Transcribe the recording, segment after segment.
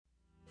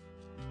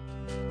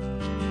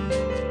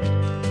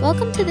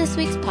Welcome to this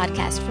week's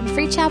podcast from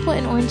Free Chapel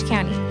in Orange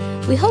County.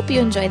 We hope you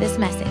enjoy this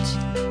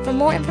message. For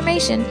more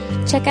information,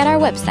 check out our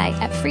website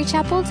at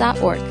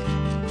freechapel.org.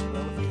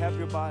 Well, if you have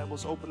your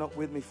Bibles, open up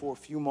with me for a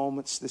few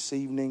moments this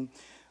evening.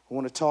 I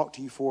want to talk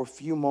to you for a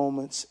few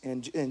moments,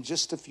 and in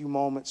just a few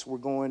moments, we're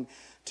going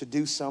to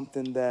do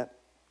something that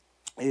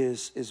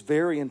is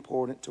very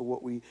important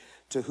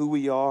to who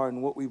we are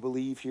and what we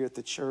believe here at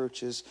the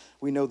church. Is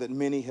we know that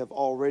many have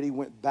already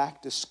went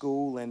back to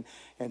school and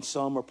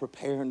some are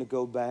preparing to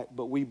go back,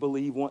 but we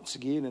believe once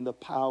again in the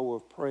power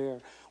of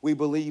prayer. We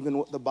believe in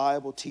what the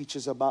Bible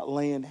teaches about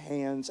laying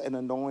hands and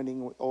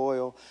anointing with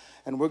oil.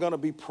 And we're going to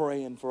be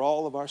praying for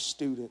all of our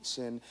students,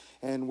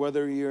 and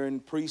whether you're in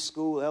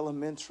preschool,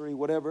 elementary,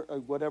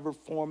 whatever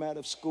format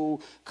of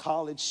school,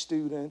 college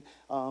student,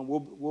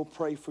 we'll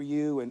pray for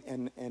you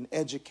and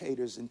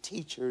educators and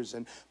teachers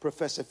and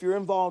professors. If you're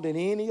involved in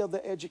any of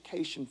the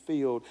education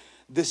field,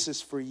 this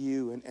is for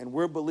you. And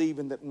we're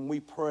believing that when we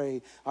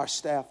pray, our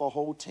staff, our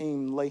whole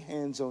team lay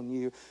hands on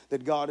you,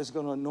 that God is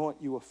going to anoint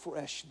you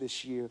afresh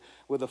this year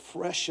with a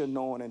fresh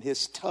anointing,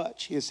 His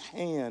touch, His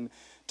hand,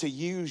 to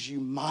use you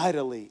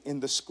mightily in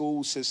the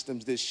school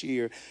systems this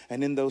year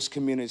and in those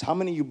communities. How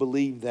many of you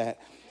believe that?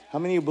 How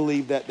many of you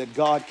believe that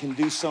God can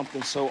do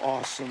something so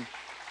awesome?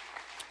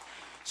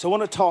 So I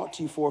want to talk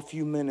to you for a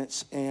few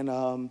minutes, and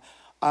I'm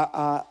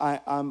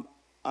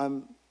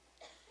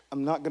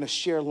not going to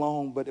share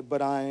long,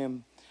 but I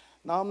am.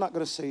 Now I'm not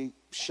going to say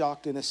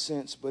shocked in a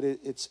sense, but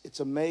it's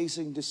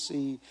amazing to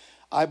see.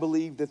 I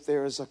believe that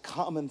there is a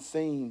common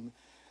theme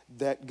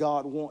that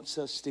God wants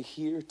us to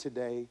hear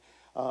today.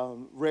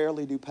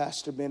 Rarely do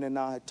Pastor Ben and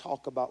I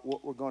talk about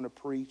what we're going to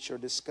preach or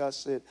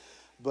discuss it,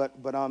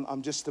 but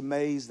I'm just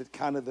amazed that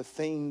kind of the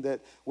theme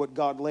that what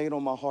God laid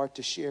on my heart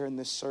to share in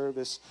this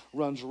service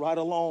runs right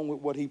along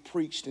with what He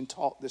preached and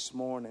taught this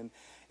morning.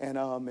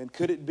 And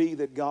could it be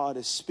that God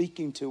is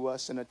speaking to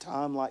us in a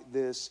time like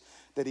this,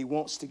 that He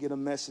wants to get a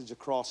message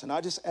across? And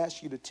I just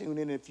ask you to tune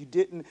in. If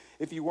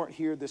you weren't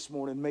here this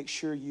morning, make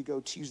sure you go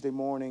Tuesday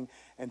morning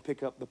and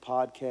pick up the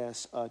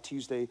podcast.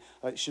 Tuesday,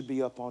 it should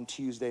be up on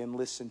Tuesday, and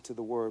listen to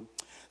the word.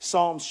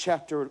 Psalms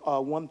chapter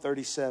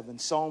 137.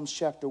 Psalms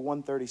chapter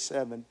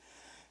 137.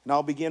 And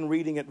I'll begin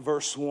reading at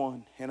verse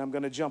 1. And I'm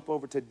going to jump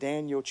over to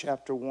Daniel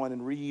chapter 1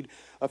 and read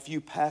a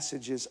few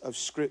passages of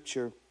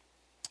Scripture.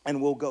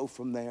 And we'll go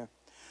from there.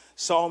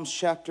 Psalms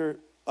chapter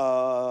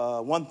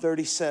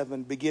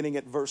 137, beginning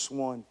at verse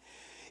 1.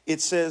 It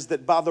says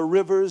that by the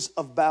rivers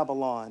of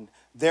Babylon,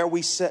 there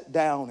we sat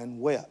down and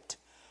wept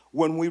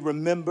when we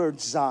remembered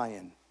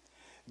Zion.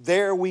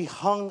 There we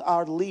hung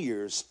our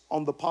lyres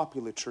on the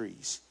poplar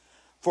trees.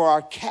 For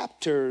our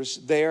captors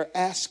there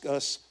asked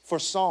us for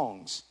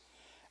songs,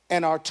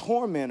 and our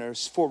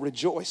tormentors for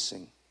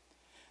rejoicing.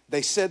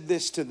 They said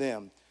this to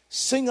them,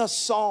 "Sing us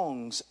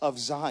songs of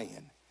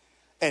Zion."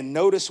 And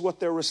notice what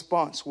their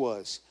response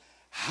was.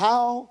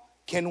 "How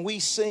can we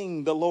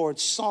sing the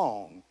Lord's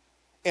song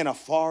in a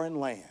foreign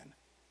land?"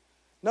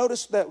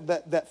 Notice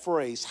that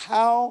phrase.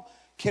 How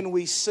can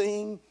we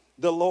sing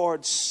the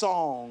Lord's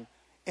song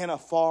in a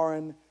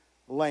foreign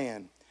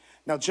land?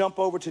 Now jump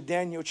over to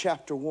Daniel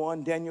chapter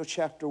 1. Daniel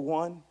chapter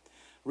 1.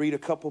 Read a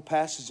couple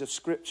passages of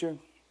Scripture.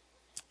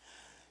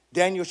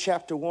 Daniel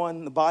chapter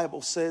 1, the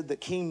Bible said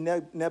that King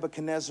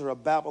Nebuchadnezzar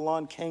of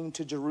Babylon came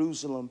to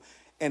Jerusalem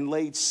and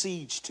laid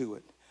siege to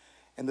it.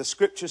 And the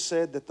Scripture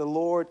said that the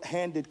Lord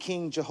handed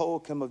King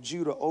Jehoiakim of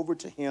Judah over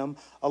to him,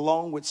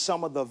 along with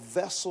some of the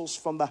vessels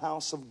from the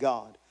house of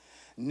God.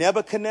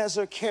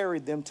 Nebuchadnezzar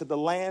carried them to the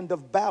land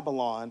of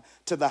Babylon,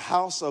 to the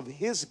house of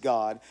his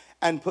God,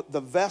 and put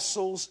the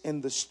vessels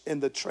in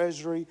the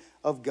treasury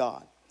of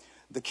God.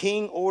 The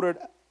king ordered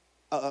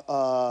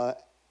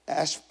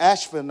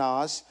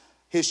Ashpenaz,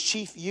 his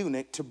chief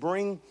eunuch, to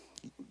bring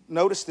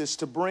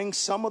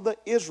some of the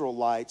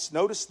Israelites,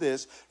 notice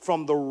this,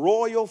 from the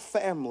royal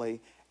family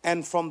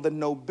and from the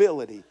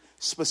nobility.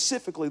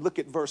 Specifically, look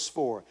at verse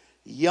 4.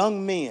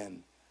 Young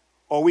men,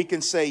 or we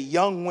can say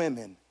young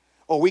women,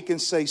 or we can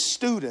say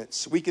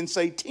students, we can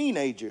say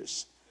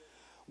teenagers,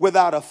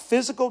 without a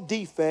physical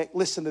defect.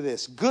 Listen to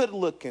this. Good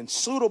looking,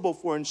 suitable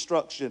for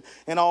instruction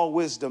and all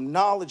wisdom,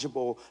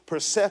 knowledgeable,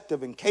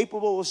 perceptive, and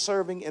capable of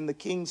serving in the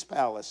king's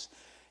palace.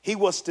 He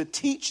was to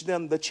teach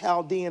them the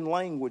Chaldean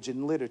language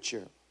and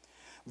literature.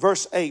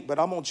 Verse 8, but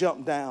I'm going to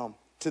jump down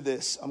to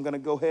this. I'm going to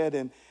go ahead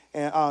and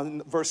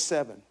verse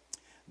 7.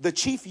 The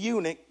chief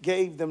eunuch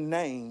gave them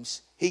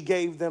names. He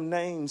gave them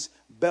names: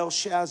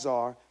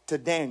 Belshazzar to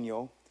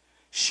Daniel,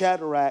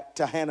 Shadrach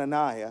to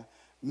Hananiah,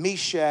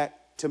 Meshach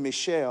to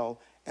Mishael,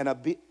 and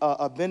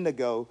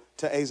Abednego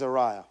to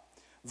Azariah.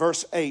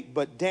 Verse 8,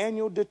 but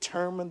Daniel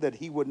determined that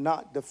he would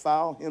not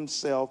defile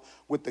himself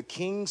with the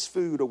king's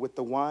food or with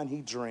the wine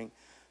he drank.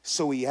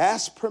 So he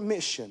asked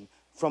permission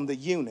from the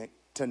eunuch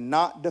to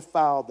not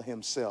defile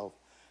himself.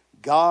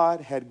 God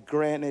had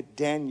granted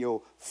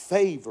Daniel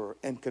favor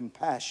and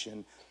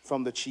compassion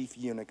from the chief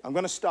eunuch. I'm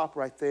going to stop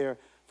right there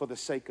for the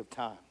sake of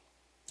time.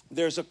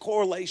 There's a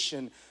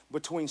correlation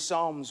between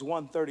Psalms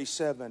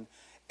 137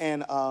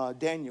 and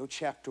Daniel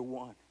chapter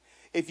 1.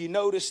 If you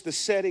notice, the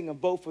setting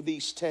of both of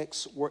these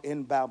texts were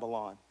in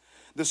Babylon.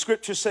 The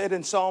scripture said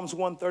in Psalms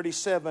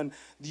 137,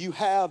 you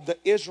have the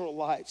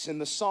Israelites,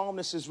 and the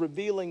psalmist is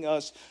revealing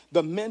us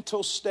the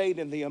mental state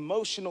and the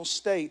emotional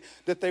state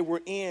that they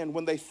were in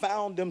when they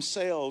found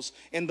themselves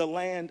in the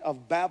land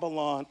of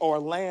Babylon, or a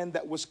land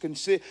that was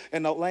considered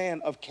in a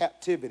land of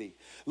captivity.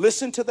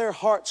 Listen to their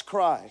heart's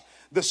cry.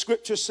 The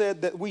scripture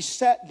said that we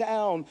sat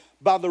down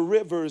by the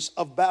rivers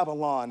of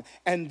Babylon,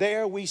 and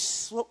there we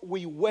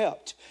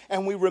wept,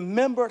 and we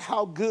remembered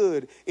how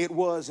good it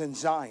was in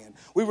Zion.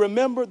 We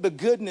remembered the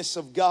goodness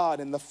of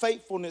God and the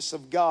faithfulness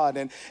of God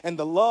and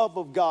the love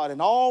of God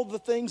and all the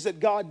things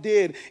that God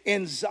did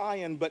in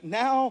Zion. But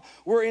now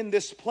we're in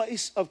this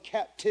place of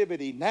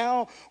captivity.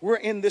 Now we're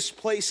in this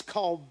place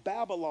called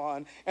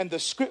Babylon, and the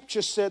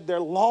scripture said they're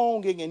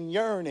longing and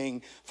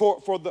yearning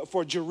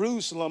for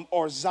Jerusalem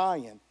or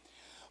Zion.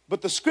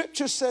 But the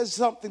scripture says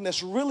something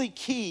that's really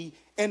key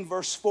in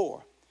verse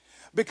 4.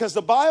 Because the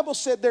Bible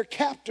said their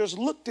captors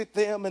looked at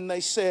them and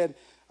they said,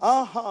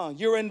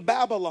 you're in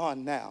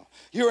Babylon now.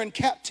 You're in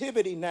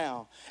captivity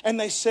now. And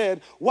they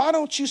said, why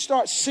don't you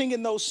start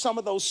singing some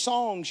of those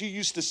songs you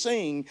used to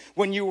sing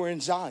when you were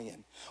in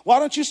Zion? Why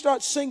don't you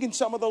start singing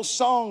some of those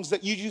songs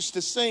that you used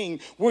to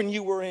sing when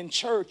you were in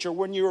church or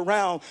when you were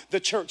around the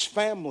church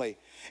family?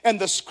 And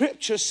the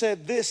scripture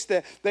said this,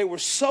 that they were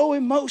so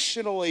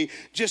emotionally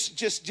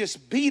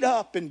just beat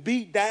up and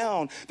beat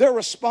down. Their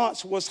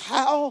response was,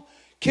 how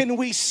can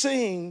we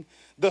sing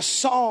the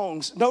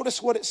songs?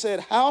 Notice what it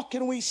said. How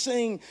can we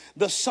sing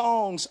the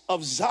songs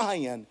of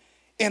Zion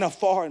in a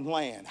foreign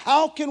land?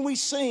 How can we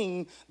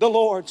sing the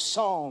Lord's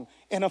song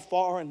in a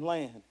foreign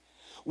land?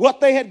 What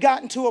they had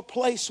gotten to a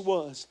place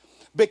was,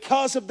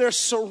 because of their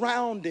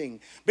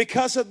surrounding,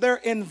 because of their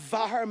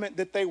environment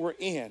that they were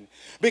in,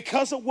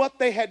 because of what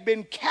they had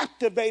been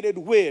captivated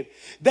with,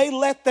 they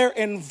let their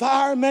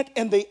environment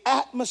and the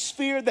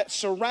atmosphere that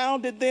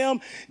surrounded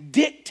them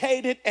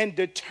dictated and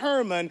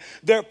determined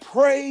their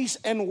praise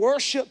and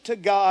worship to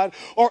God,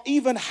 or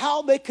even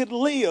how they could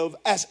live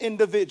as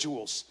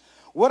individuals.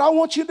 What I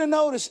want you to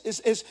notice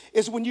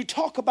is when you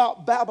talk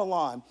about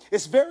Babylon,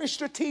 it's very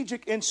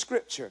strategic in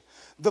Scripture.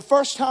 The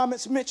first time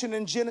it's mentioned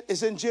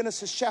is in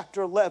Genesis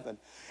chapter 11.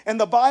 And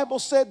the Bible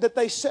said that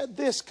they said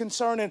this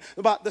concerning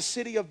about the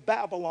city of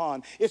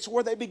Babylon. It's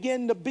where they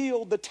began to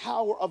build the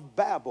Tower of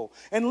Babel.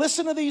 And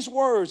listen to these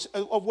words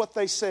of what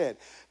they said.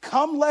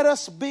 Come, let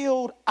us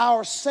build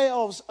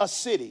ourselves a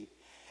city,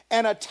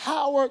 and a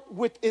tower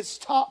with its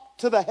top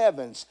to the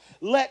heavens.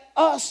 Let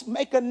us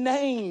make a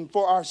name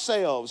for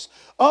ourselves.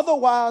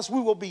 Otherwise,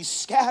 we will be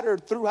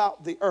scattered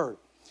throughout the earth.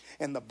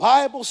 And the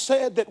Bible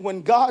said that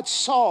when God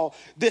saw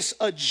this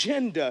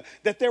agenda,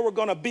 that they were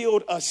going to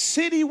build a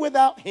city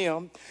without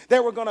him, they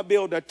were going to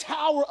build a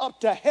tower up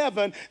to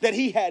heaven that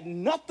he had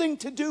nothing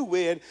to do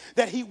with,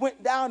 that he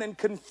went down and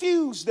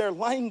confused their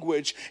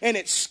language and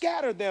it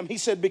scattered them. He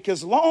said,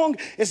 because long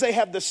as they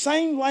have the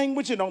same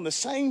language and on the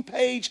same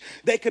page,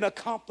 they can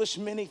accomplish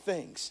many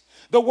things.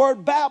 The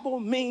word Babel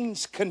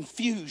means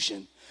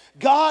confusion.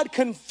 God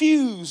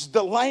confused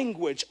the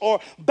language, or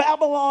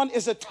Babylon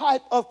is a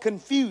type of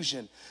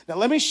confusion. Now,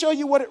 let me show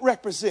you what it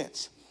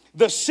represents.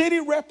 The city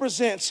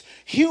represents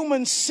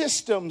human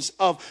systems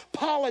of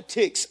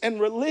politics and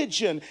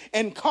religion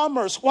and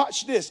commerce,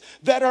 watch this,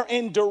 that are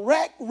in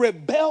direct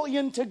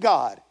rebellion to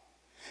God.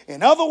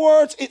 In other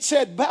words, it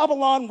said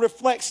Babylon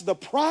reflects the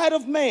pride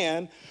of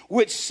man,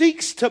 which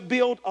seeks to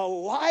build a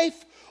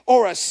life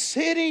or a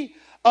city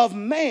of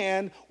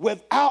man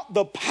without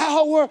the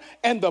power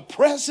and the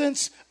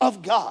presence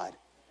of God.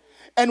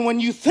 And when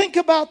you think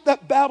about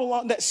that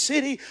Babylon, that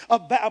city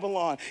of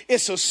Babylon,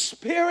 it's a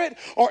spirit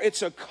or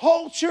it's a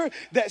culture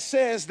that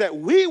says that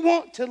we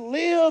want to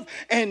live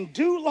and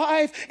do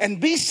life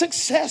and be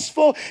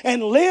successful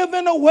and live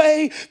in a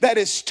way that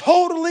is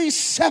totally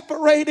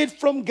separated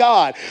from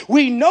God.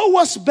 We know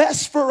what's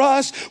best for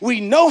us.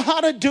 We know how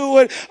to do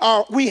it.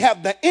 We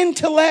have the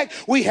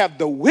intellect. We have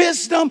the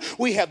wisdom.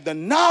 We have the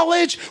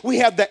knowledge. We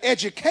have the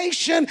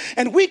education.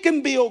 And we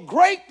can build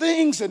great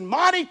things and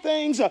mighty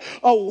things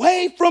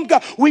away from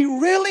God. We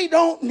really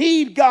don't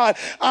need God.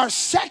 Our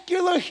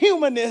secular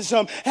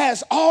humanism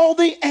has all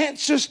the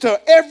answers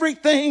to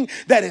everything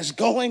that is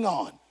going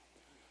on.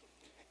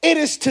 It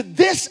is to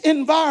this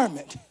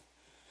environment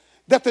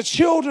that the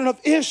children of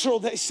Israel,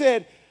 they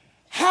said,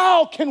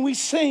 how can we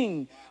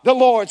sing the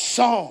Lord's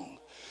song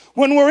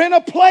when we're in a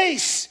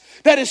place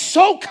that is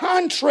so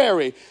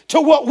contrary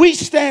to what we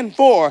stand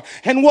for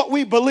and what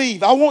we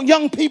believe? I want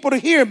young people to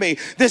hear me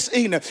this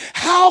evening.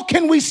 How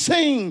can we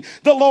sing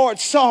the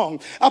Lord's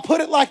song? I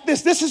put it like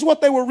this. This is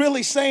what they were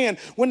really saying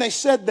when they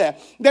said that.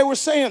 They were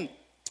saying,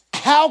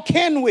 how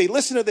can we,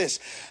 listen to this,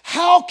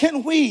 how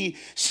can we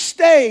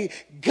stay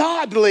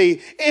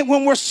godly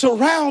when we're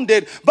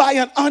surrounded by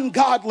an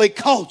ungodly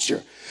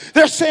culture?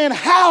 They're saying,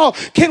 how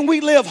can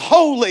we live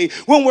holy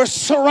when we're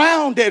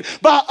surrounded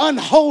by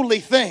unholy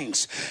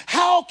things?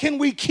 How can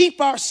we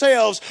keep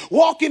ourselves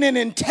walking in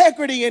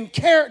integrity and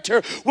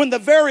character when the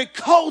very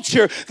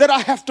culture that I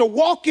have to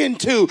walk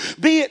into,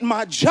 be it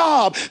my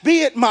job,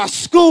 be it my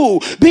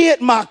school, be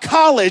it my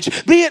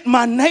college, be it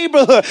my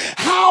neighborhood,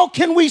 how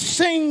can we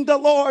sing the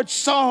Lord's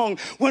song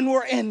when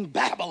we're in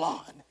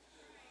Babylon?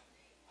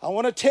 I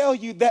want to tell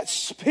you that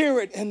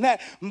spirit and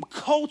that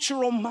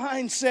cultural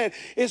mindset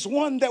is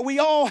one that we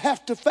all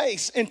have to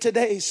face in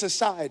today's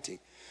society.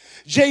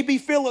 J.B.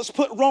 Phillips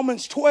put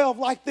Romans 12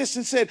 like this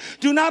and said,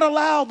 do not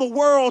allow the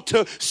world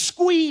to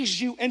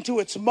squeeze you into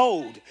its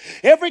mold.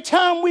 Every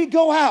time we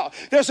go out,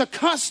 there's a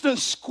constant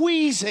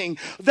squeezing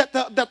that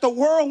the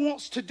world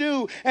wants to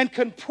do and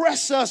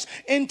compress us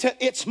into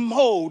its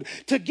mold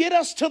to get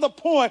us to the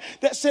point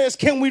that says,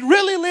 can we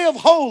really live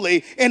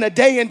holy in a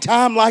day and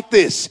time like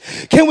this?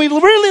 Can we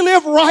really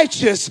live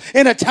righteous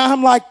in a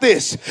time like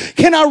this?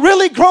 Can I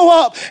really grow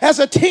up as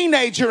a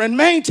teenager and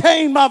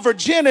maintain my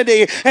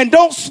virginity and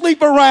don't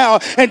sleep around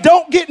and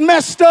don't get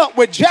messed up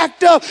with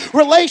jacked up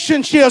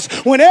relationships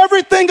when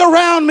everything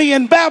around me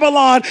in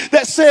Babylon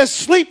that says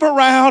sleep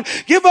around,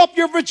 give up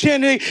your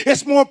virginity,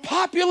 it's more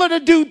popular to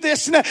do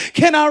this and that.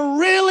 Can I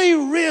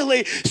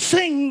really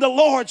sing the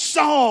Lord's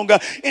song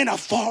in a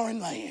foreign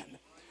land?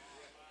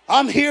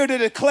 I'm here to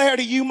declare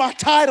to you, my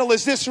title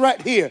is this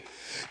right here,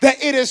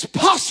 that it is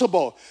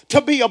possible to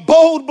be a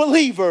bold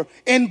believer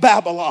in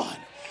Babylon.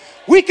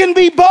 We can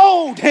be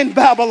bold in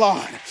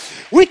Babylon.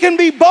 We can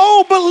be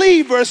bold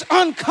believers,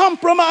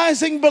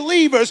 uncompromising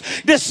believers,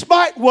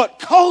 despite what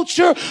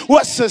culture,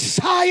 what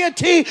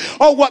society,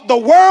 or what the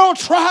world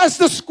tries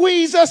to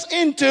squeeze us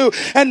into.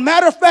 And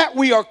matter of fact,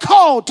 we are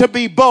called to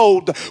be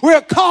bold. We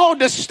are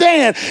called to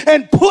stand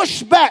and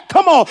push back,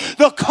 come on,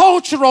 the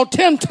cultural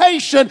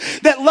temptation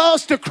that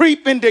loves to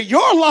creep into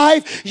your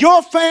life,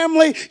 your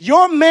family,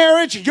 your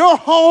marriage, your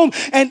home,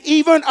 and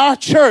even our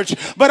church.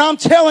 But I'm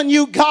telling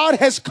you, God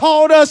has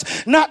called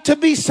us not to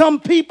be some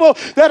people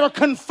that are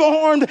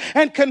conformed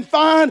and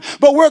confined,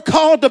 but we're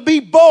called to be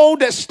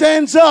bold, that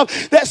stands up,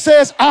 that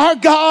says our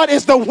God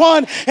is the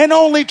one and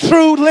only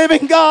true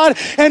living God,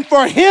 and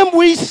for him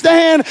we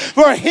stand,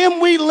 for him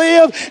we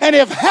live, and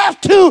if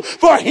have to,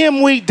 for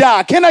him we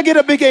die. Can I get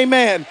a big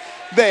amen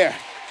there?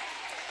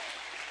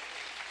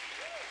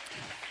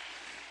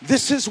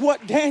 This is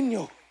what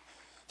Daniel,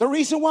 the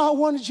reason why I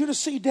wanted you to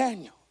see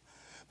Daniel,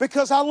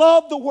 because I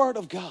love the word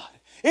of God.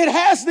 It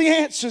has the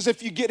answers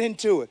if you get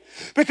into it.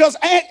 Because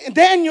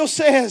Daniel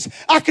says,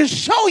 I can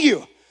show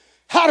you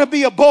how to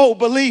be a bold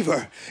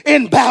believer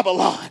in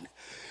Babylon.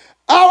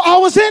 I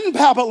was in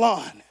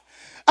Babylon.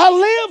 I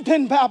lived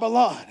in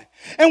Babylon.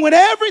 And when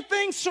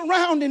everything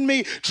surrounding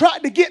me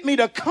tried to get me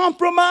to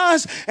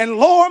compromise and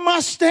lower my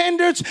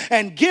standards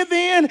and give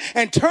in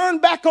and turn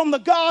back on the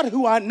God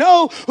who I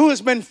know, who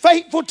has been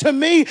faithful to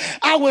me,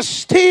 I was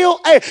still,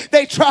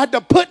 they tried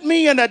to put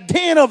me in a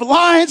den of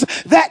lions.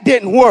 That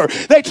didn't work.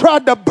 They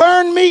tried to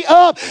burn me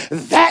up.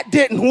 That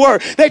didn't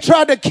work. They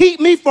tried to keep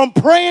me from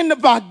praying to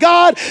my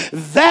God.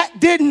 That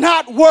did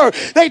not work.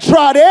 They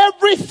tried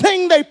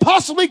everything they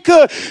possibly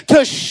could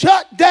to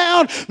shut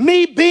down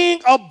me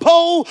being a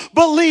bold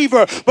believer.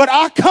 But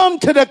I come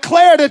to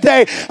declare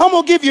today, I'm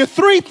going to give you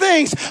 3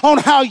 things on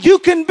how you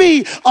can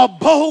be a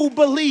bold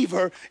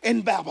believer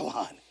in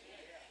Babylon.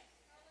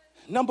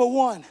 Number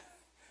 1,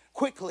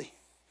 quickly,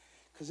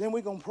 because then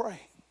we're going to pray.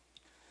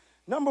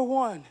 Number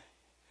 1,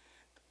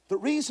 the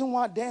reason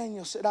why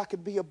Daniel said I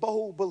could be a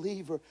bold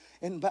believer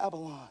in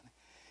Babylon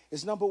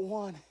is number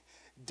 1,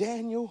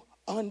 Daniel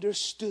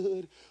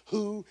understood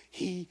who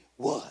he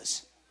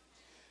was.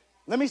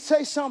 Let me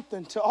say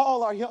something to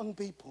all our young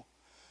people.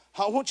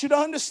 I want you to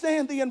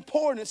understand the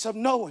importance of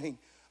knowing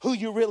who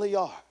you really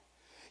are.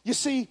 You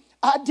see,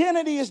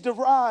 identity is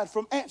derived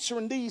from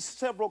answering these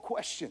several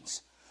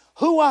questions.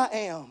 Who I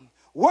am,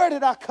 where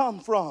did I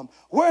come from,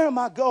 where am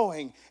I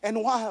going,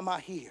 and why am I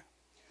here?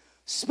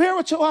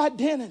 Spiritual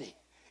identity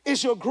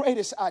is your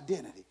greatest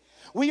identity.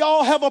 We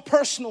all have a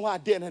personal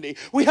identity.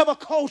 We have a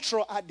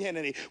cultural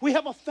identity. We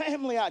have a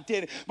family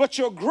identity. But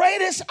your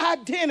greatest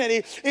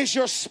identity is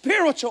your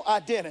spiritual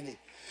identity.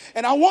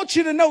 And I want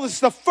you to know this,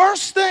 the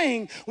first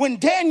thing when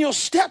Daniel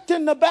stepped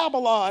into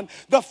Babylon,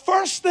 the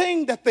first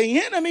thing that the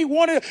enemy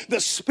wanted,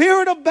 the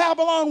spirit of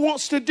Babylon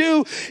wants to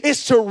do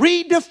is to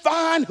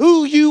redefine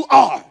who you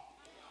are.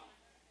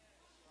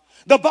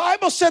 The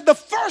Bible said the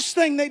first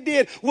thing they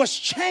did was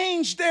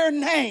change their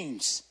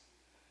names.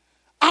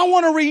 I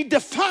want to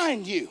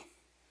redefine you.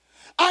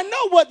 I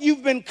know what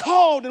you've been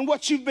called and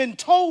what you've been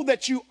told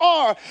that you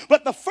are,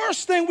 but the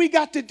first thing we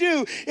got to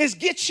do is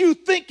get you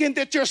thinking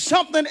that you're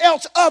something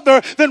else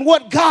other than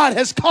what God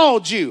has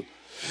called you.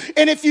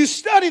 And if you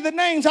study the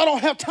names, I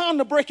don't have time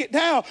to break it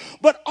down,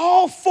 but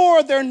all 4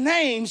 of their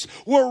names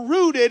were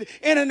rooted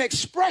in an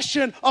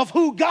expression of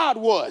who God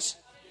was.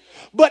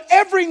 But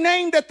every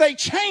name that they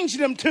changed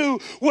them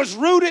to was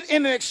rooted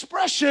in an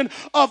expression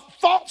of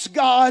false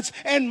gods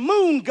and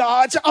moon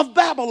gods of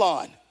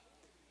Babylon.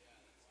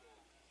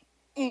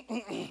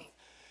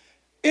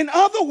 In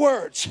other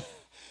words,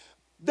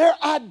 Their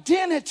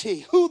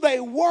identity, who they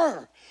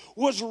were,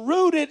 was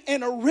rooted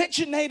and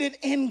originated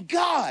in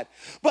God.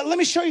 But let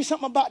me show you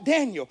something about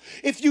Daniel.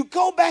 If you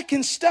go back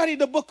and study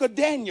the book of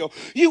Daniel,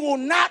 you will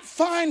not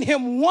find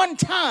him one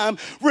time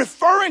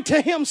referring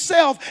to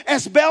himself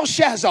as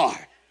Belshazzar.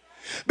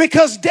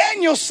 Because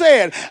Daniel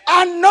said,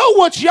 I know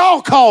what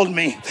y'all called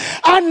me.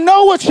 I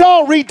know what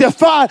y'all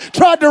tried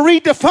to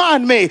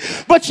redefine me.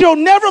 But you'll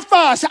never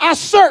find. I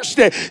searched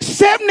it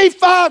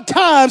 75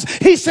 times.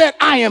 He said,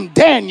 I am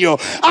Daniel.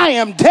 I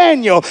am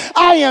Daniel.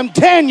 I am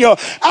Daniel.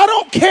 I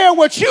don't care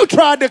what you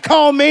tried to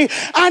call me.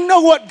 I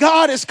know what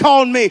God has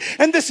called me.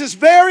 And this is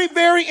very,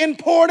 very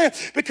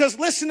important, because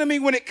listen to me,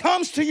 when it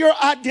comes to your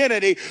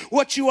identity,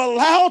 what you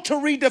allow to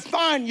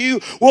redefine you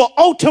will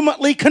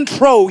ultimately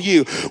control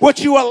you.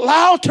 What you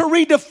allow to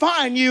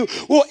redefine you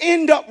will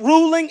end up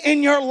ruling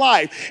in your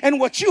life. And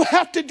what you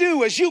have to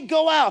do as you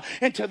go out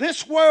into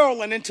this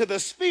world and into the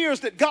spheres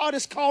that God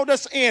has called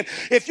us in,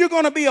 if you're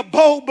going to be a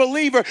bold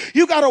believer,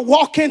 you got to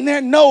walk in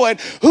there knowing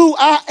who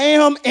I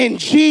am in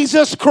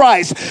Jesus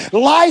Christ.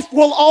 Life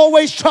will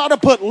always try to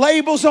put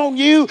labels on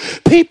you.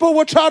 People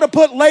will try to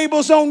put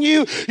labels on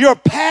you. Your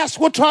past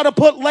will try to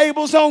put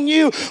labels on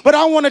you. But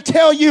I want to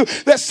tell you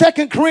that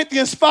 2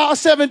 Corinthians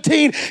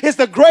 5:17 is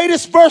the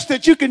greatest verse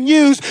that you can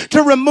use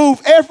to remove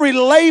every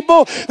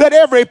label that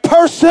every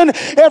person,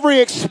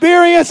 every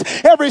experience,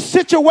 every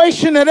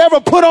situation that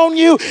ever put on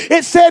you.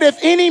 It said, if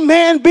any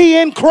man be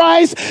in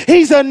Christ,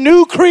 he's a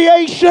new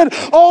creation.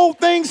 Old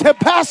things have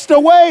passed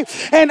away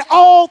and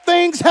all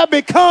things have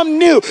become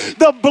new.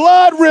 The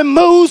blood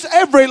removes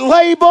every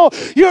label.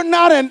 You're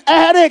not an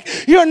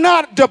addict. You're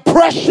not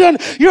depression.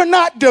 You're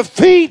not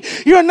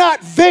defeat. You're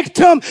not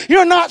victim.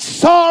 You're not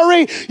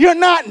sorry. You're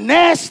not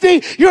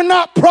nasty. You're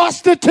not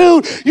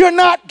prostitute. You're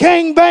not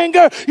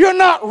gangbanger. You're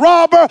not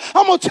robber.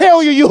 I'm going to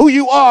tell you who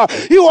you are.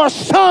 You are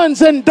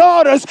sons and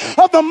daughters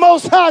of the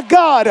Most High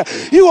God.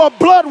 You are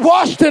blood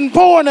washed and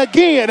born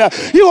again.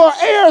 You are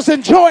heirs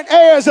and joint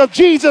heirs of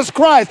Jesus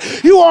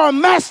Christ. You are a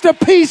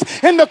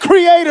masterpiece in the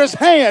Creator's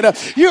hand.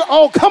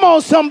 Come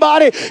on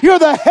somebody. You're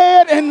the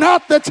head and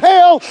not the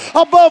tail,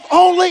 above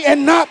only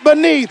and not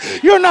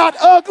beneath. You're not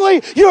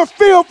ugly. You're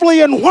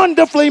fearfully and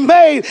wonderfully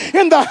made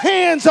in the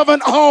hands of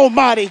an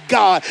almighty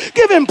God.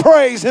 Give him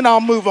praise and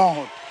I'll move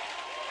on.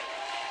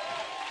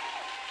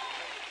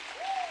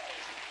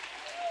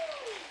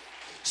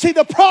 See,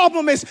 the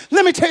problem is,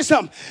 let me tell you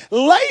something.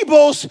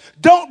 Labels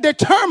don't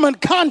determine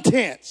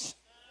contents.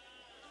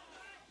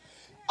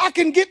 I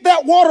can get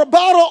that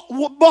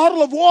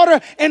bottle of water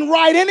and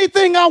write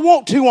anything I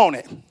want to on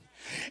it.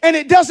 And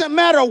it doesn't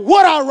matter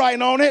what I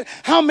write on it,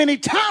 how many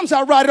times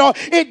I write it on,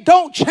 it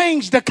don't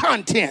change the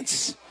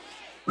contents.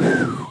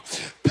 Whew.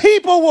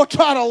 People will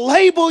try to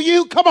label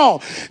you. Come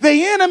on.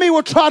 The enemy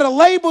will try to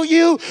label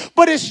you,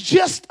 but it's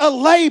just a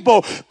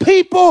label.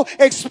 People,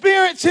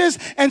 experiences,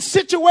 and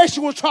situations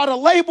will try to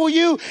label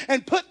you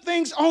and put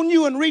things on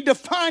you and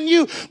redefine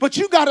you. But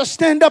you got to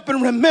stand up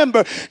and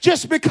remember,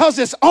 just because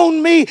it's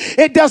on me,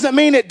 it doesn't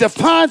mean it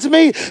defines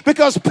me,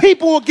 because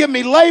people will give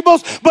me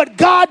labels, but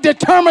God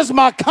determines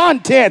my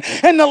content.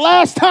 And the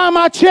last time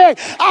I checked,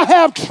 I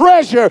have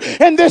treasure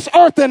in this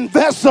earthen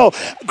vessel.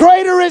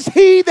 Greater is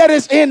he that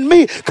is in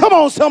me. Come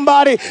on,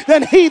 somebody,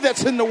 than he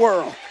that's in the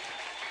world.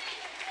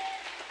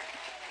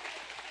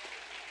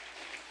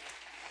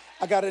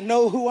 I got to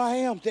know who I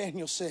am,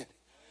 Daniel said.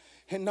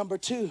 And number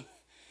two,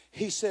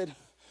 he said,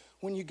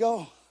 when you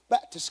go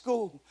back to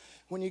school,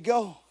 when you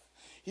go,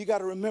 you got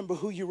to remember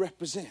who you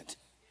represent.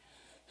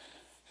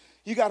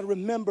 You got to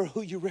remember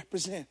who you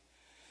represent.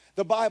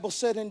 The Bible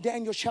said in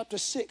Daniel chapter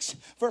 6,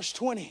 verse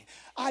 20,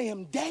 I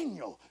am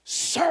Daniel,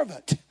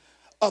 servant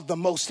of the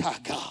Most High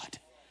God.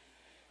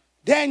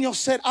 Daniel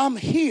said, I'm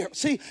here.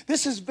 See,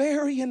 this is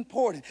very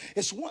important.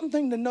 It's one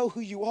thing to know who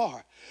you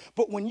are,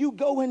 but when you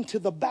go into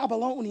the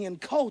Babylonian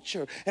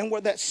culture and where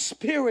that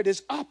spirit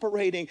is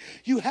operating,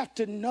 you have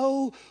to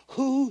know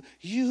who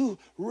you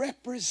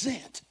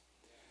represent.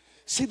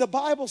 See, the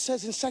Bible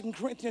says in 2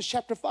 Corinthians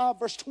chapter 5,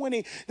 verse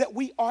 20, that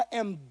we are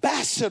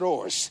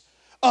ambassadors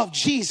of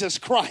Jesus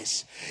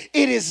Christ.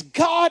 It is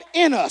God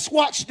in us,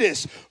 watch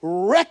this,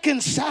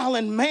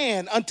 reconciling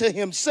man unto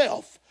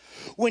himself.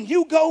 When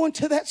you go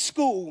into that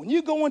school, when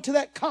you go into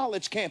that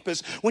college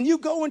campus, when you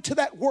go into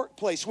that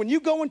workplace, when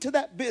you go into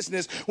that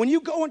business, when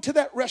you go into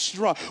that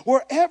restaurant,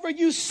 wherever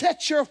you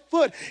set your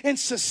foot in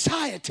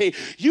society,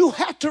 you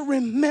have to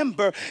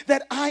remember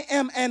that I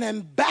am an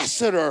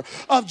ambassador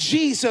of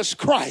Jesus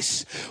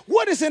Christ.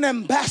 What is an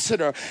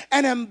ambassador?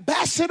 An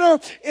ambassador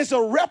is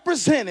a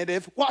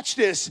representative, watch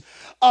this,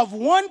 of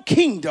one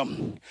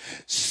kingdom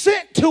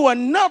sent to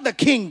another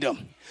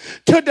kingdom,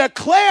 to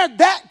declare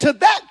that to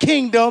that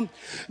kingdom,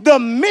 the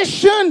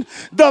mission,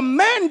 the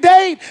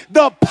mandate,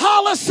 the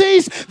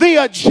policies,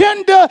 the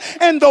agenda,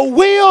 and the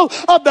will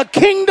of the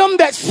kingdom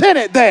that sent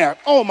it there.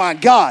 Oh my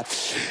God.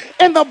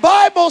 And the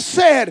Bible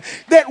said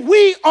that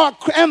we are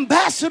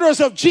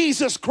ambassadors of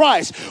Jesus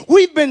Christ.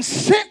 We've been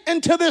sent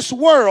into this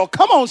world,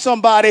 come on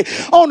somebody,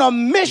 on a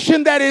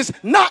mission that is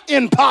not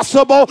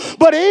impossible,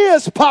 but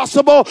is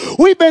possible.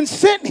 We've been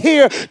sent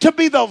here to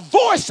be the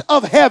voice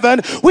of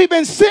heaven. We've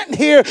been sent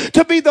here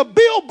to be the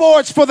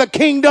billboards for the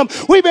kingdom.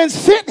 We've been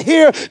sent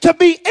here to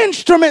be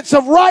instruments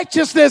of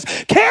righteousness,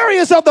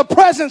 carriers of the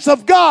presence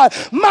of God,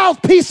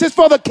 mouthpieces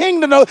for the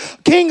kingdom of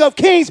King of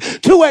Kings,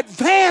 to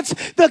advance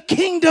the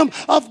kingdom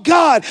of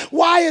God.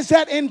 Why is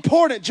that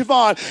important,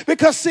 Javon?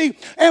 Because see,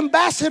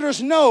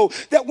 ambassadors know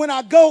that when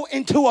I go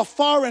into a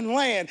foreign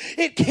land,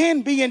 it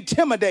can be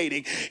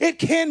intimidating. It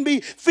can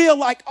feel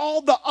like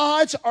all the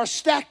odds are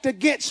stacked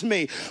against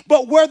me.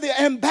 But where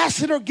the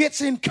ambassador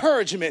gets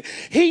encouragement,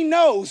 he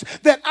knows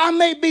that I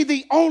may be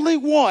the only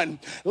one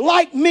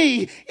like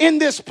me in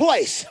this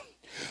place.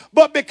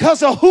 But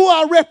because of who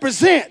I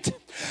represent,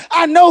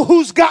 I know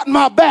who's got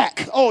my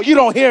back. Oh, you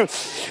don't hear.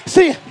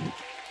 See,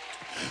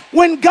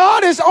 when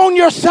God is on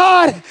your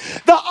side,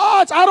 the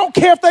odds, I don't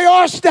care if they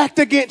are stacked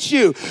against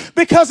you,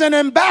 because an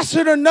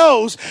ambassador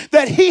knows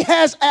that he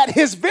has at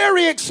his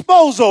very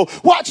disposal,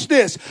 watch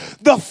this,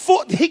 the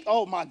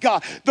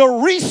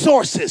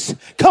resources,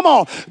 come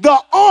on, the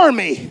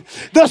army,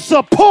 the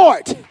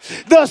support,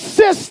 the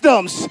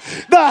systems,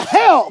 the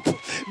help,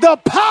 the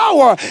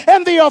power,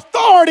 and the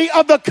authority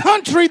of the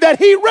country that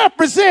he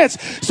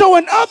represents. So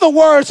in other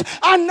words,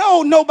 I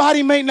know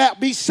nobody may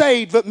not be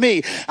saved but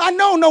me. I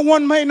know no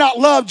one may not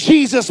love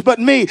Jesus but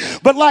me.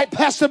 But like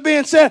Pastor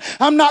Ben said,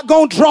 I'm not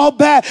going to draw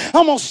back.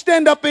 I'm going to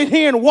stand up in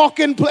here and walk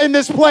in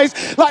this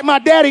place like my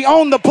daddy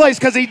owned the place,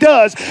 because he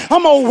does.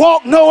 I'm going to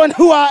walk knowing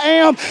who I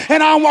am,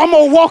 and I'm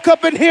going to walk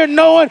up in here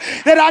knowing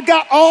that I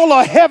got all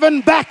of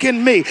heaven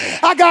backing me.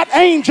 I got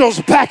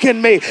angels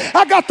backing me.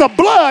 I got the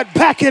blood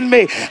backing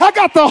me. I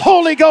got the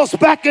Holy Ghost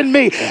backing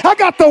me. I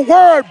got the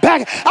word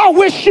back. I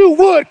wish you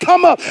would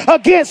come up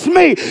against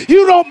me.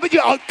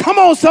 Come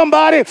on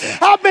somebody.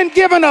 I've been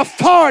given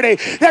authority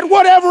that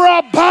whatever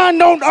I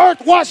bind on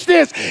earth, watch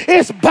this,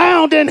 it's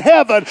bound in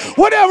heaven.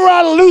 Whatever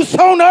I loose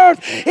on earth,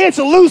 it's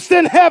loosed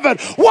in heaven.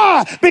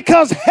 Why?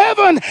 Because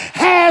heaven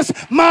has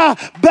my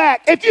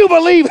back. If you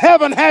believe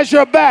heaven has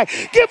your back,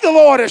 give the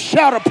Lord a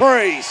shout of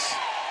praise.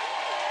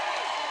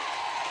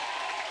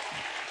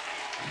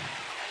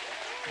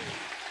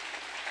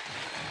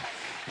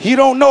 You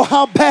don't know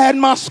how bad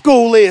my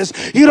school is.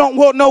 You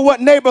don't know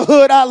what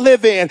neighborhood I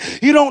live in.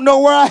 You don't know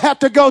where I have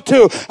to go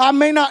to. I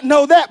may not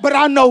know that, but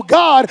I know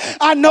God.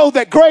 I know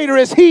that greater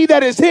is he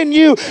that is in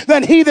you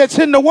than he that's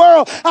in the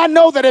world. I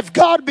know that if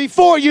God be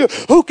for you,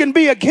 who can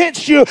be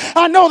against you?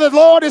 I know that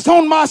Lord is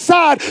on my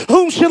side.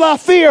 Whom shall I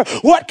fear?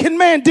 What can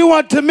man do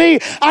unto me?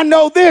 I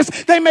know this.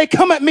 They may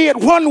come at me at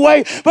one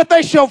way, but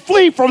they shall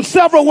flee from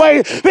several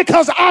ways,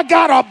 because I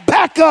got a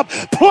backup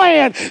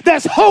plan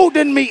that's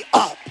holding me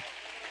up.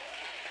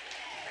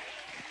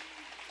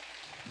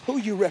 Who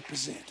you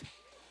represent.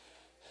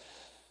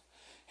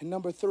 And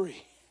number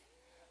 3,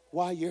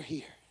 why you're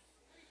here.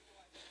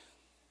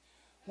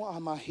 Why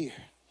am I here?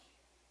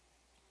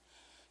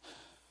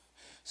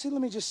 See,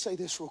 let me just say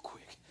this real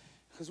quick,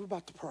 because we're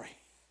about to pray.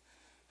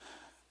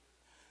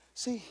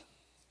 See,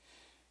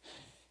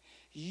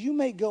 you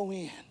may go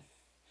in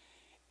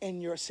and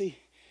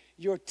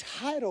your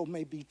title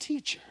may be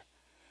teacher,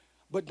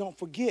 but don't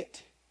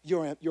forget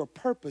your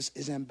purpose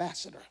is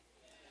ambassador.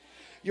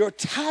 Your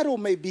title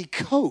may be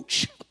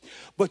coach,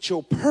 but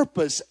your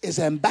purpose is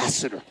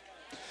ambassador.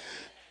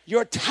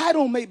 Your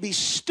title may be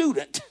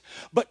student,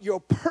 but your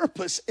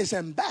purpose is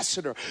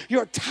ambassador.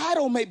 Your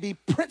title may be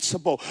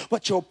principal,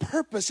 but your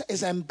purpose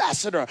is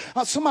ambassador.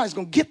 Somebody's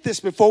going to get this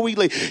before we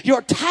leave.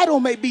 Your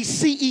title may be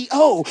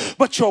CEO,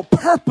 but your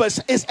purpose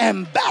is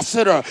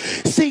ambassador.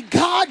 See,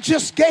 God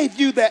just gave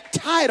you that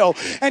title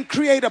and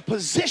create a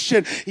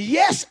position.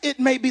 Yes, it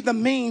may be the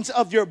means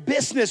of your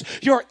business,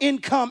 your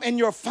income, and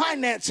your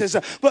finances,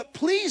 but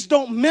please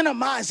don't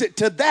minimize it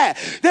to that.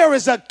 There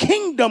is a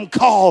kingdom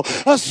call,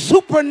 a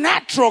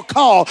supernatural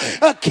call,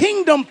 a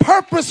kingdom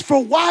purpose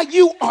for why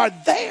you are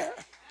there.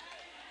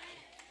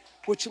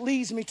 Which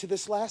leads me to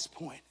this last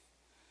point,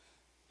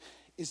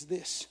 is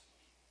this.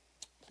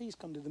 Please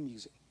come to the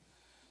music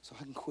so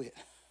I can quit.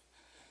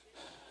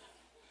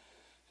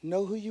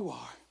 Know who you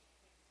are.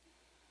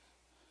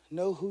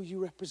 Know who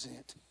you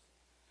represent.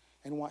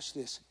 And watch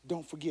this.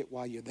 Don't forget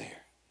why you're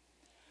there.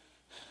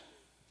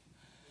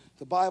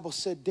 The Bible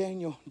said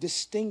Daniel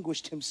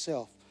distinguished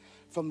himself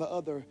from the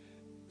other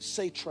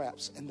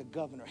satraps and the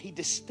governor. He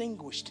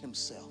distinguished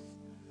himself.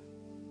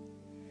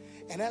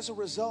 And as a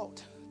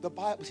result, the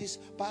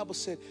Bible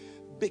said,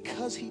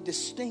 because he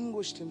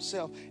distinguished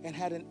himself and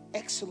had an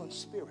excellent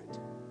spirit,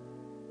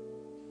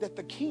 that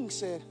the king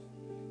said,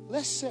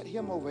 let's set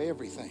him over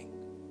everything.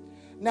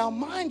 Now,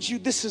 mind you,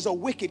 this is a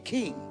wicked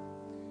king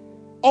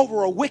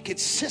over a wicked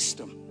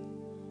system,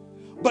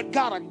 but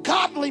got a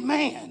godly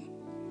man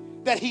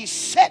that he's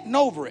setting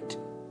over it.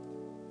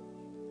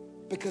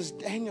 Because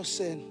Daniel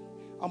said,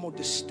 I'm going to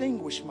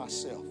distinguish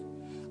myself.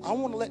 I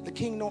want to let the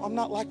king know I'm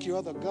not like your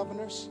other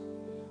governors.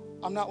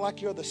 I'm not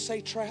like your other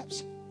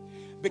satraps.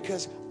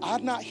 Because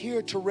I'm not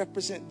here to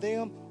represent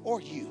them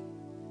or you,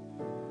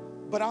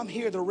 but I'm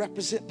here to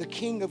represent the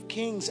King of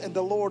Kings and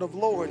the Lord of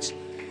Lords.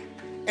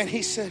 And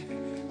he said,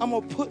 I'm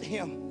going to put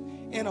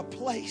him in a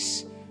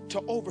place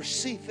to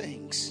oversee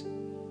things.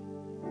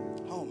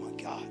 Oh my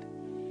God.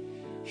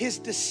 His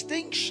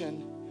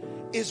distinction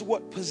is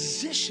what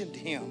positioned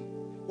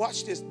him.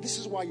 Watch this. This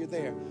is why you're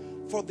there.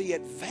 For the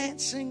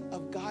advancing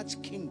of God's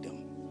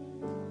kingdom.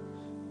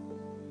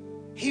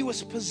 He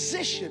was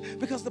positioned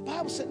because the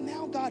Bible said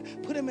now God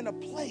put him in a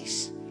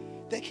place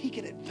that he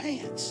could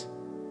advance.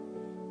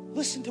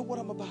 Listen to what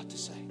I'm about to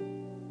say.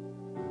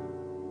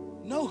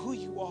 Know who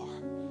you are.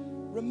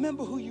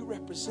 Remember who you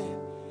represent.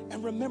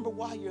 And remember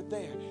why you're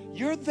there.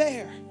 You're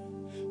there,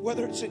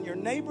 whether it's in your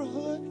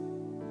neighborhood,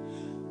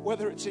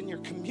 whether it's in your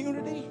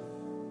community,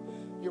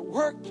 your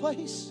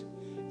workplace.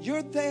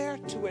 You're there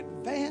to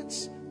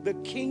advance the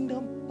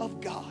kingdom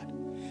of God.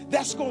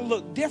 That's going to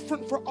look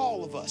different for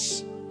all of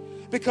us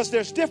because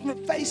there's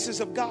different faces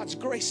of God's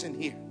grace in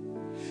here.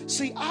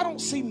 See, I don't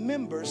see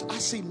members, I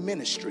see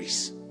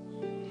ministries.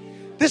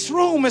 This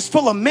room is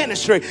full of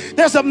ministry.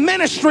 There's a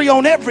ministry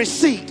on every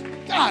seat.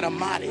 God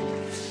Almighty.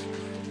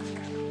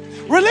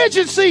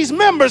 Religion sees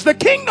members. The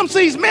kingdom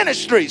sees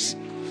ministries.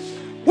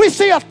 We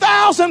see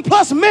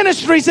 1,000+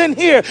 ministries in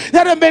here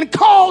that have been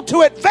called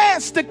to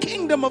advance the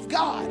kingdom of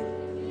God.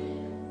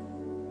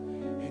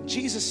 And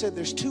Jesus said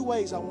there's 2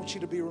 ways I want you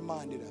to be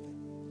reminded of it.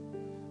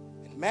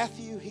 In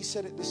Matthew, he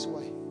said it this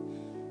way.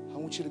 I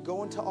want you to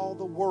go into all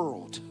the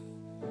world.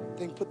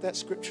 Then put that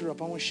scripture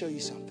up. I want to show you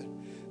something.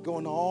 Go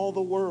into all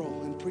the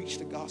world and preach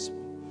the gospel.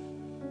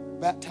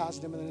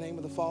 Baptize them in the name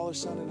of the Father,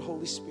 Son, and the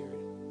Holy Spirit.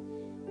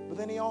 But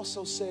then he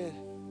also said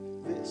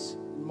this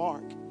in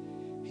Mark.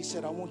 He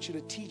said, I want you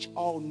to teach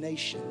all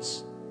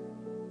nations.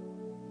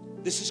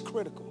 This is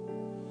critical.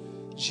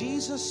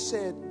 Jesus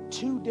said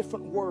 2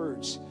 different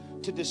words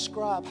to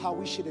describe how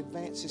we should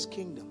advance his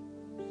kingdom.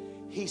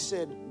 He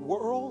said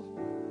world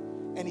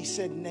and he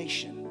said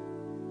nation.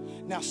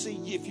 Now see,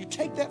 if you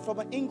take that from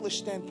an English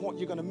standpoint,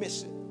 you're going to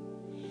miss it.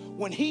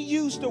 When he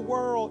used the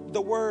word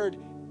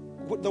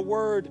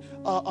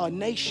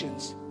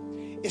nations,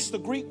 it's the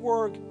Greek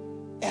word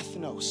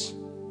ethnos.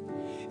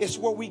 It's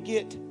where we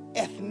get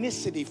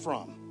ethnicity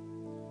from.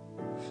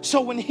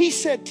 So when he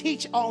said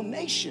teach all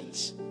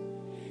nations,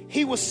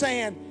 he was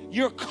saying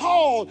you're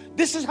called,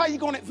 this is how you're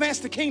going to advance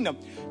the kingdom,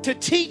 to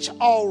teach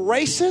all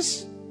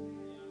races,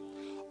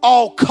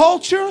 all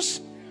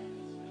cultures,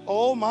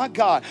 oh my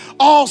God,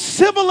 all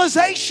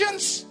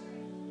civilizations.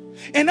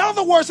 In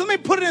other words, let me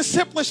put it in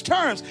simplest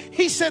terms.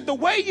 He said the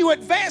way you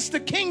advance the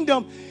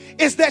kingdom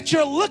is that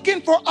you're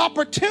looking for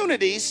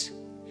opportunities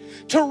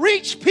to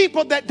reach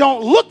people that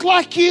don't look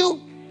like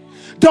you,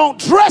 don't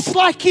dress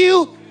like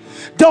you,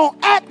 don't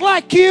act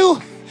like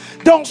you,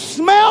 don't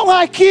smell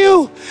like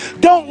you,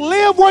 don't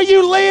live where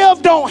you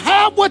live, don't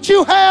have what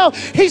you have.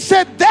 He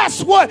said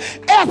that's what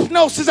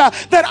ethnos is,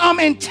 that I'm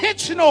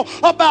intentional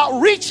about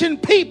reaching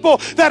people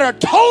that are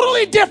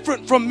totally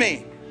different from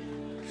me.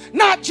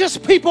 Not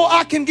just people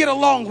I can get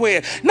along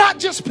with. Not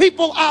just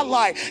people I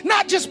like.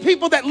 Not just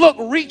people that look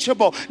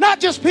reachable. Not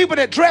just people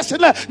that dress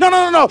in love.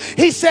 No.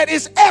 He said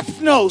it's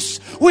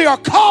ethnos. We are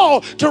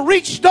called to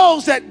reach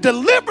those that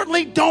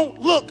deliberately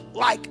don't look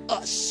like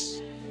us.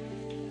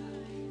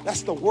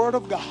 That's the word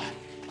of God.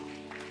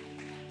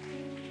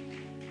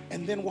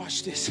 And then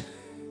watch this.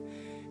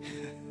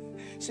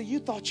 See, you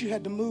thought you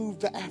had to move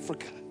to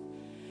Africa.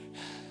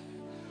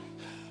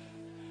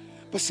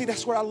 But see,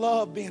 that's where I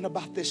love being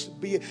about this,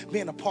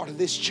 being a part of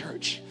this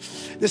church,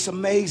 this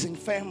amazing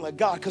family of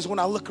God. Because when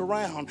I look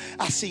around,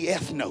 I see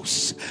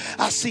ethnos,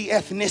 I see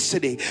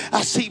ethnicity,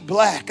 I see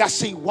black, I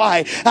see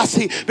white,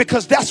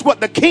 because that's what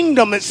the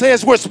kingdom it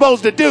says we're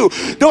supposed to do.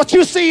 What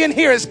you see in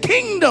here is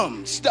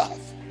kingdom stuff.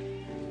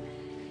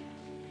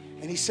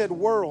 And he said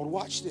world,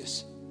 watch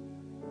this.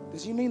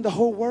 Does he mean the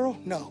whole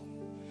world? No.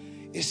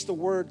 It's the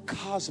word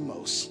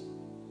cosmos.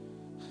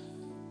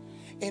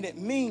 And it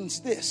means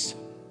this.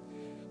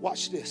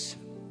 Watch this.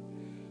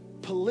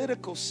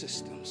 Political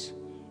systems,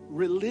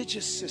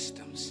 religious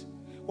systems.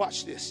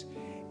 Watch this.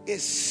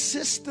 It's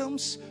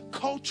systems,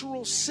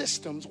 cultural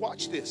systems.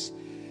 Watch this.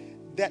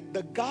 That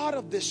the God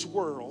of this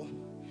world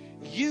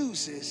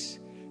uses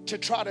to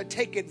try to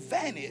take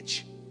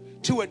advantage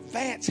to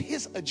advance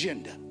his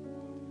agenda.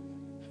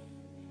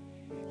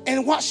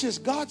 And watch this.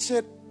 God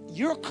said,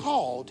 you're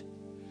called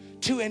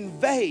to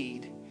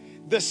invade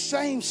the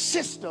same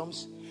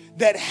systems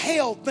that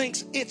hell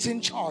thinks it's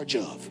in charge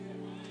of.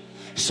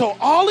 So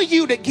all of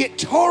you that get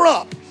tore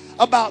up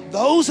about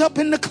those up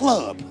in the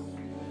club,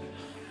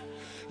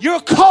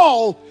 you're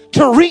called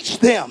to reach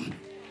them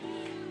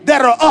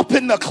that are up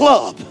in the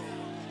club.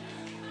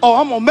 Oh,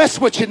 I'm going to mess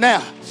with you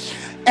now.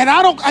 And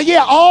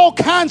all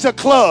kinds of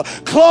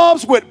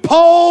clubs with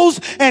poles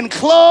and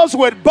clubs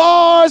with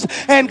bars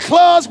and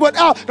clubs with,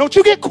 don't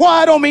you get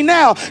quiet on me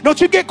now.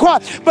 Don't you get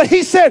quiet. But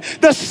he said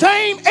the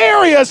same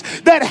areas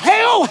that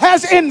hell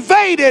has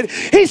invaded,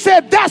 he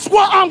said, that's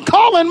what I'm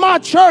calling my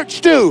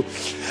church to.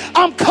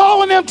 I'm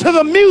calling them to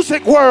the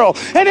music world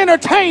and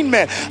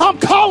entertainment. I'm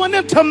calling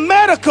them to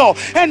medical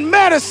and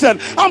medicine.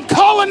 I'm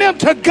calling them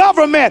to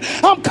government.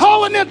 I'm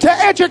calling them to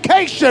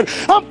education.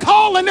 I'm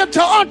calling them to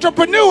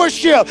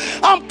entrepreneurship.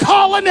 I'm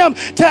calling them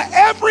to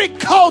every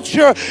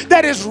culture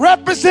that is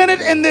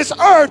represented in this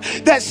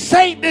earth that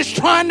Satan is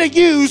trying to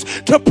use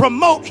to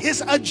promote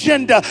his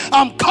agenda.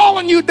 I'm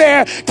calling you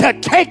there to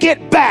take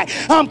it back.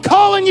 I'm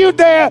calling you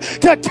there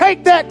to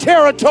take that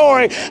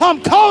territory.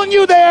 I'm calling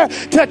you there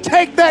to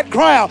take that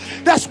ground.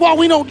 That's why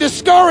we don't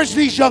discourage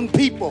these young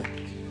people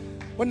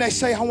when they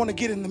say, I want to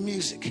get into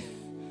music.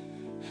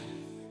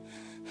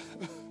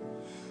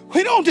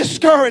 We don't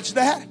discourage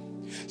that.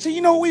 See,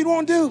 you know what we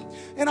want to do?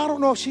 And I don't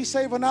know if she's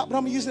saved or not, but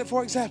I'm using it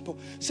for example.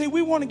 See,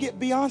 we want to get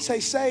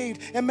Beyonce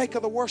saved and make her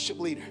the worship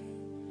leader.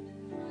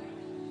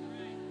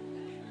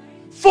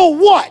 For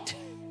what?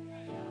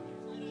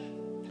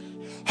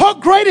 Her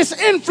greatest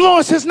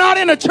influence is not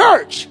in a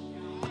church.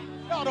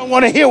 Y'all don't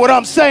want to hear what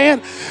I'm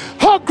saying.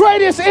 Her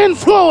greatest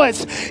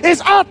influence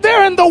is out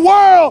there in the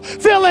world,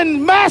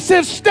 filling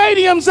massive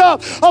stadiums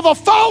up of a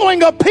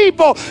following of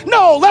people.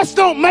 No, let's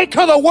don't make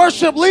her the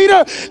worship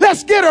leader.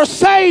 Let's get her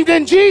saved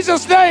in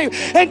Jesus' name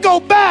and go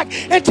back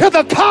into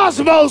the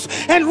cosmos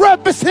and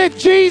represent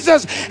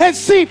Jesus and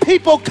see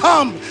people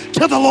come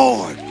to the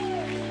Lord.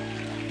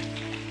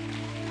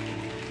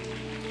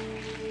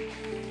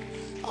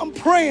 I'm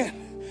praying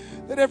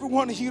that every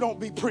one of you don't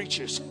be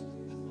preachers.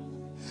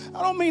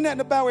 I don't mean that in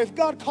a bad way. If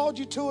God called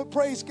you to it,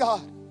 praise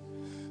God.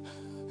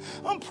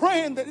 I'm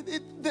praying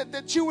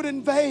that you would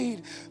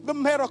invade the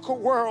medical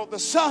world, the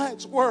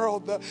science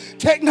world, the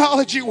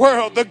technology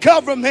world, the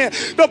government,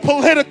 the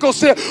political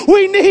system.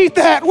 We need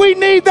that. We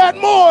need that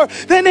more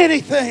than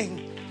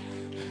anything.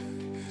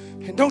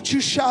 And don't you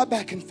shy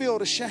back and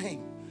feel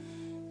ashamed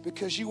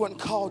because you weren't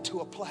called to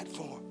a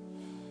platform.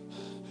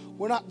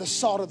 We're not the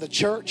salt of the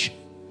church.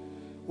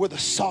 We're the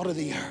salt of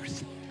the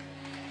earth.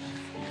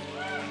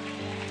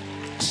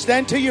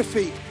 Stand to your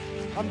feet.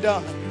 I'm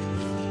done.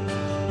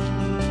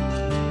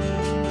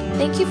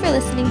 Thank you for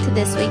listening to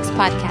this week's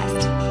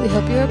podcast. We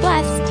hope you were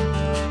blessed.